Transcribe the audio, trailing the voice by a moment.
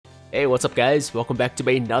Hey, what's up guys? Welcome back to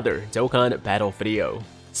another Dokkan battle video.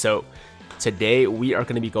 So, today we are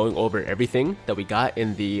going to be going over everything that we got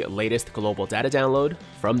in the latest global data download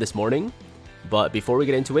from this morning. But before we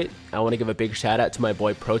get into it, I want to give a big shout out to my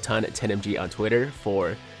boy Proton10mg on Twitter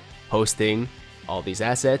for posting all these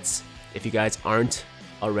assets. If you guys aren't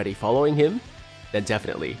already following him, then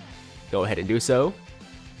definitely go ahead and do so.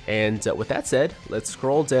 And with that said, let's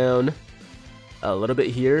scroll down a little bit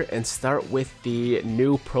here and start with the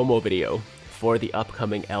new promo video for the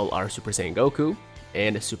upcoming LR Super Saiyan Goku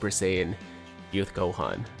and Super Saiyan Youth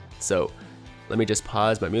Gohan. So let me just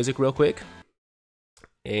pause my music real quick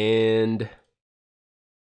and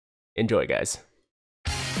enjoy, guys.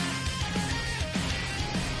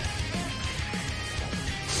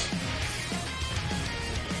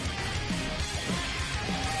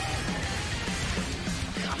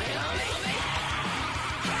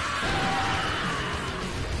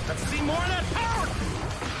 Let's see more of that power!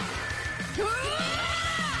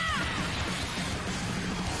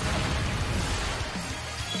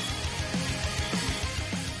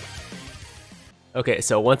 Okay,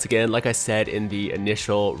 so once again, like I said in the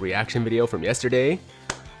initial reaction video from yesterday,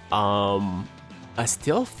 I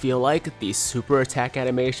still feel like the super attack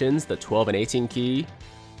animations, the 12 and 18 key,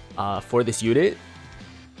 for this unit,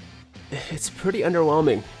 it's pretty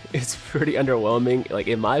underwhelming. It's pretty underwhelming. Like,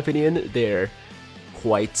 in my opinion, they're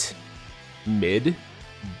quite mid,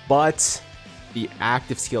 but the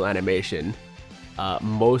active skill animation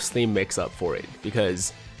mostly makes up for it,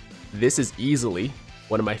 because this is easily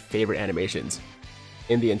one of my favorite animations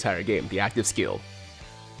in the entire game, the active skill.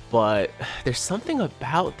 But there's something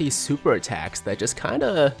about these super attacks that just kind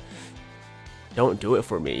of don't do it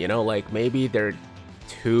for me, you know? Like, maybe they're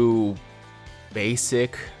too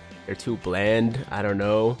basic, they're too bland, I don't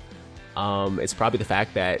know. It's probably the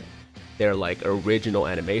fact that they're like original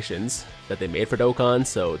animations that they made for Dokkan,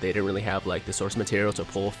 so they didn't really have like the source material to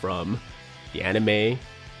pull from the anime.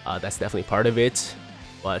 That's definitely part of it.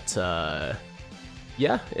 But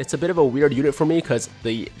yeah, it's a bit of a weird unit for me because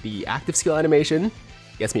the active skill animation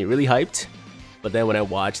gets me really hyped, but then when I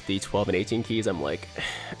watch the 12 and 18 keys, I'm like,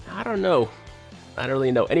 I don't know. I don't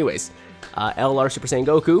really know. Anyways, LR Super Saiyan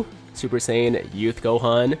Goku, Super Saiyan Youth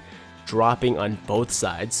Gohan, dropping on both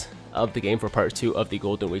sides of the game for part 2 of the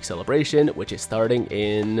Golden Week celebration, which is starting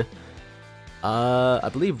in, I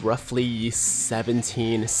believe roughly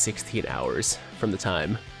 16 hours from the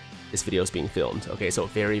time this video is being filmed. Okay, so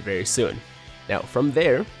very, very soon. Now, from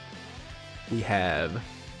there, we have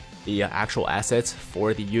the actual assets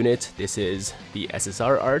for the unit. This is the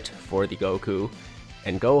SSR art for the Goku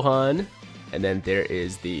and Gohan, and then there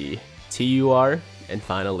is the TUR, and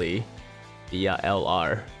finally the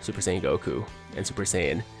LR Super Saiyan Goku and Super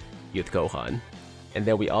Saiyan Youth Gohan. And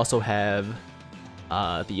then we also have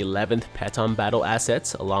the 11th Pettan battle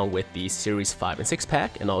assets, along with the Series 5 and 6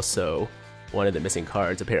 pack, and also one of the missing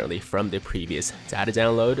cards apparently from the previous data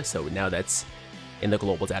download, so now that's in the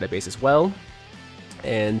global database as well.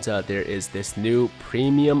 And there is this new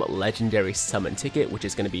premium legendary summon ticket, which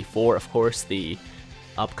is going to be for, of course, the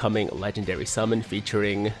upcoming legendary summon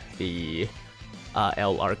featuring the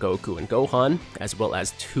LR Goku and Gohan, as well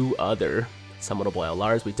as 2 other summonable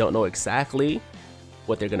LRs. We don't know exactly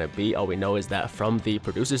what they're going to be. All we know is that from the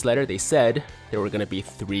producer's letter, they said there were going to be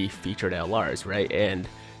 3 featured LRs, right? And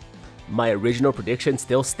my original prediction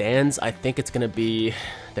still stands. I think it's going to be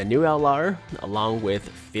the new LR, along with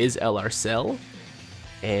Fizz LR Cell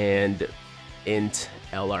and Int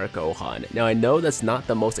LR Gohan. Now, I know that's not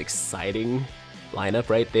the most exciting lineup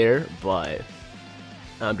right there, but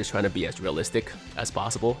I'm just trying to be as realistic as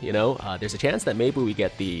possible, you know? There's a chance that maybe we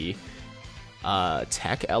get the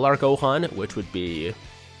Tech LR Gohan, which would be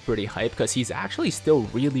pretty hype because he's actually still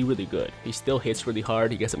really, really good. He still hits really hard,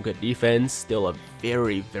 he gets some good defense, still a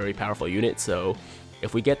very, very powerful unit. So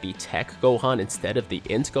if we get the Tech Gohan instead of the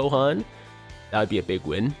Int Gohan, that would be a big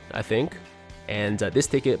win, I think. And this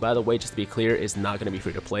ticket, by the way, just to be clear, is not going to be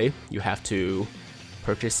free to play. You have to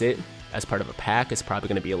purchase it as part of a pack. It's probably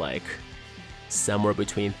going to be like somewhere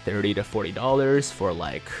between $30 to $40 for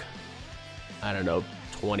like, I don't know,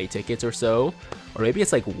 20 tickets or so. Or maybe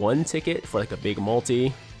it's like 1 ticket for like a big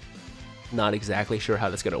multi. Not exactly sure how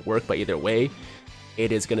that's going to work, but either way,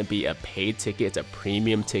 it is going to be a paid ticket. It's a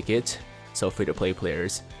premium ticket, so free-to-play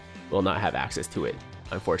players will not have access to it,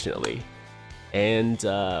 unfortunately. And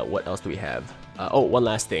what else do we have? Oh, one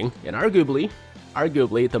last thing, and arguably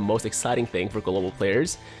the most exciting thing for global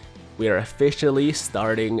players, we are officially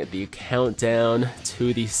starting the countdown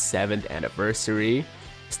to the 7th anniversary,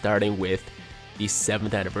 starting with the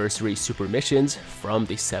 7th anniversary super missions from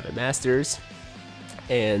the 7 Masters.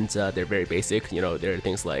 And they're very basic, you know, there are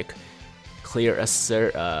things like clear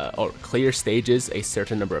clear stages a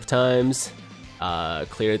certain number of times,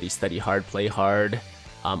 clear the study hard, play hard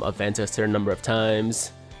event a certain number of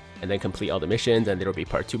times, and then complete all the missions. And there will be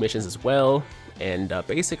part 2 missions as well. And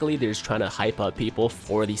basically they're just trying to hype up people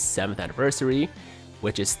for the 7th anniversary,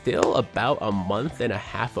 which is still about a month and a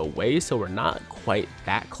half away, so we're not quite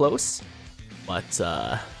that close, but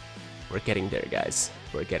we're getting there, guys.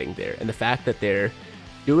 We're getting there. And the fact that they're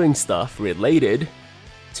doing stuff related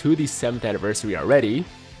to the 7th anniversary already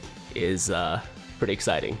is pretty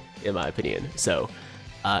exciting, in my opinion. So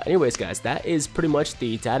anyways, guys, that is pretty much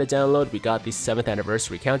the data download. We got the 7th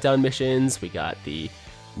anniversary countdown missions, we got the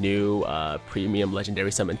new premium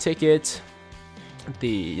legendary summon ticket,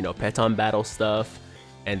 the Pettan battle stuff,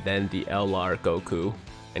 and then the LR Goku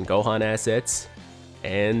and Gohan assets.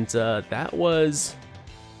 And that was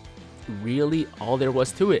really all there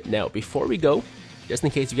was to it. Now, before we go, just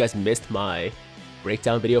in case you guys missed my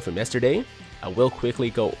breakdown video from yesterday, I will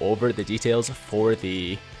quickly go over the details for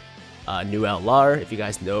the new LR. If you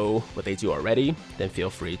guys know what they do already, then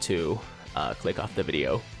feel free to click off the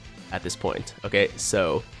video at this point. Okay,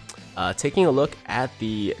 so taking a look at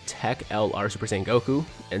the Tech LR Super Saiyan Goku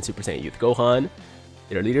and Super Saiyan Youth Gohan,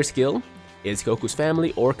 their leader skill is Goku's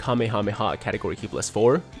Family or Kamehameha category key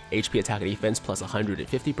 +4, HP attack and defense plus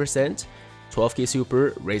 150%, 12 key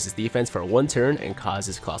super raises defense for 1 turn and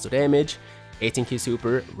causes colossal damage, 18 key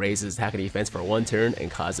super raises attack and defense for 1 turn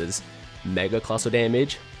and causes mega colossal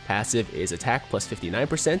damage, passive is attack plus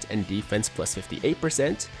 59% and defense plus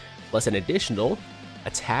 58%, plus an additional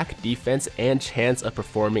attack, defense, and chance of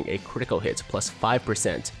performing a critical hit plus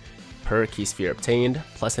 5% per key sphere obtained,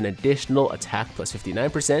 plus an additional attack plus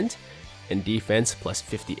 59%, and defense plus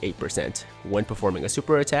 58% when performing a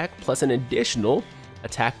super attack, plus an additional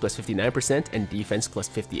attack plus 59% and defense plus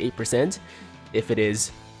 58% if it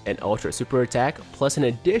is an ultra super attack, plus an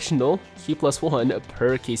additional key +1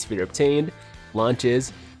 per key sphere obtained,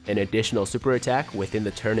 launches an additional super attack within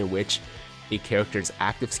the turn in which the character's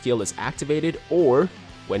active skill is activated, or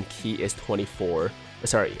when key is 20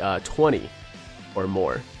 or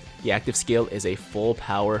more. The active skill is a full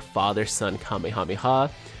power father-son Kamehameha,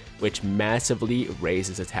 which massively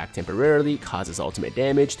raises attack temporarily, causes ultimate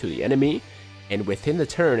damage to the enemy, and within the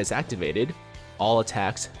turn is activated, all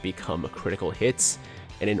attacks become critical hits.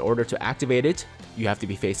 And in order to activate it, you have to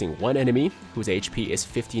be facing one enemy whose HP is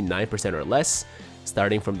 59% or less,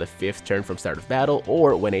 starting from the 5th turn from start of battle,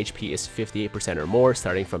 or when HP is 58% or more,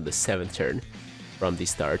 starting from the 7th turn from the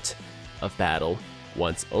start of battle,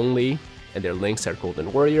 once only. And their links are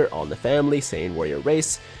Golden Warrior, All in the Family, Saiyan Warrior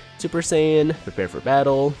Race, Super Saiyan, Prepare for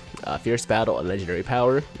Battle, Fierce Battle, and Legendary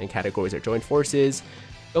Power. And categories are Joint Forces,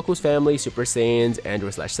 Goku's Family, Super Saiyans,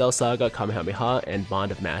 Android/Cell Saga, Kamehameha, and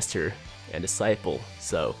Bond of Master and Disciple.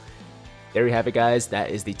 So there you have it, guys.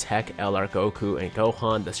 That is the Tech LR Goku and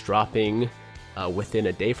Gohan that's dropping within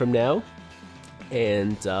a day from now.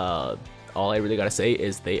 And all I really gotta say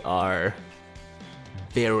is they are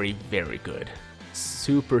very, very good.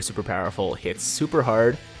 Super powerful, hits super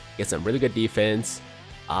hard, get some really good defense.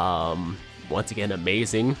 Once again,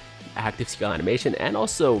 amazing active skill animation, and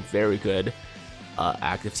also very good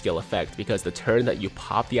active skill effect, because the turn that you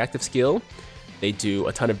pop the active skill, they do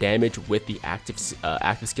a ton of damage with the active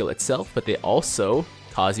skill itself, but they also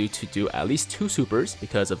cause you to do at least 2 supers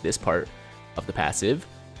because of this part of the passive,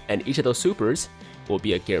 and each of those supers will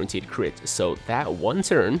be a guaranteed crit. So that one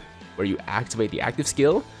turn where you activate the active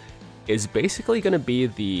skill is basically going to be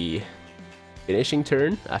the finishing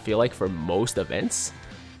turn, I feel like, for most events,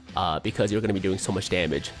 because you're going to be doing so much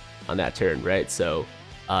damage on that turn, right? So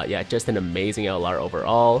yeah, just an amazing LR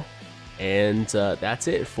overall. And that's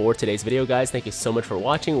it for today's video, guys. Thank you so much for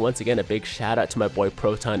watching. Once again, a big shout out to my boy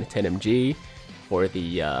Proton10mg for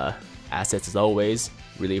the assets as always.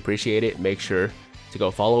 Really appreciate it. Make sure to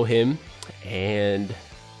go follow him. And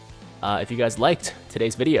if you guys liked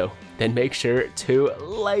today's video, then make sure to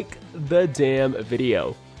like the damn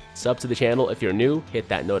video. Sub to the channel if you're new, hit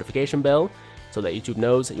that notification bell so that YouTube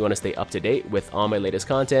knows you want to stay up to date with all my latest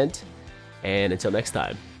content. And until next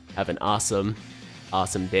time, have an awesome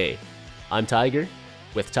day. I'm Tiger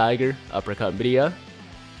with Tiger Uppercut Media,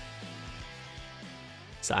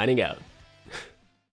 signing out.